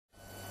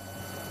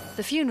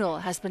The funeral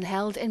has been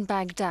held in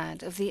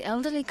Baghdad of the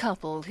elderly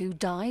couple who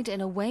died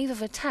in a wave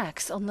of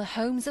attacks on the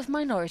homes of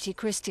minority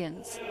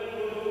Christians.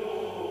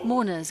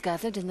 Mourners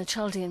gathered in the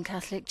Chaldean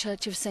Catholic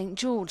Church of St.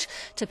 George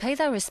to pay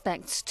their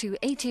respects to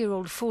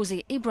 80-year-old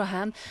Fawzi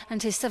Ibrahim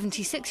and his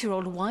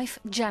 76-year-old wife,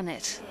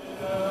 Janet.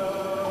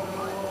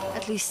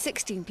 At least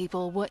 16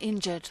 people were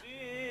injured.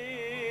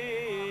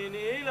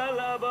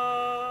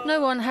 No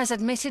one has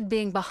admitted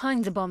being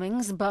behind the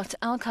bombings, but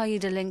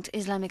al-Qaeda-linked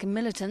Islamic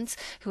militants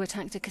who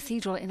attacked a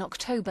cathedral in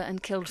October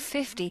and killed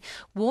 50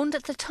 warned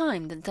at the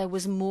time that there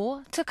was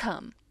more to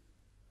come.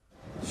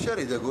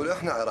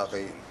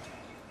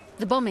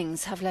 The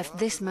bombings have left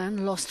this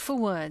man lost for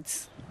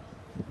words.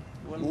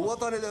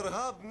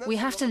 We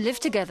have to live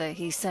together,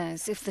 he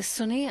says. If the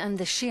Sunni and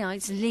the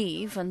Shiites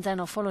leave and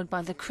then are followed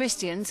by the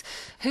Christians,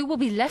 who will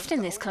be left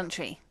in this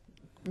country?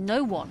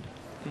 No one.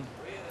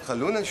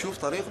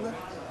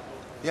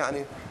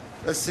 يعني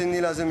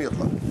السني لازم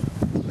يطلع،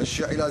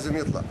 الشيعي لازم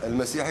يطلع،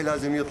 المسيحي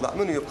لازم يطلع،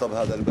 من يبقى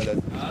بهذا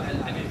البلد؟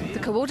 The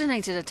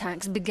coordinated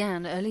attacks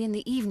began early in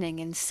the evening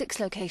in 6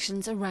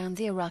 locations around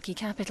the Iraqi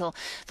capital.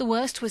 The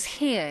worst was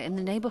here in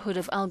the neighborhood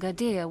of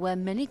al-Qaeda, where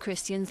many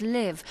Christians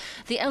live.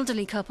 The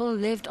elderly couple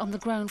lived on the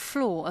ground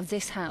floor of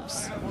this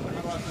house.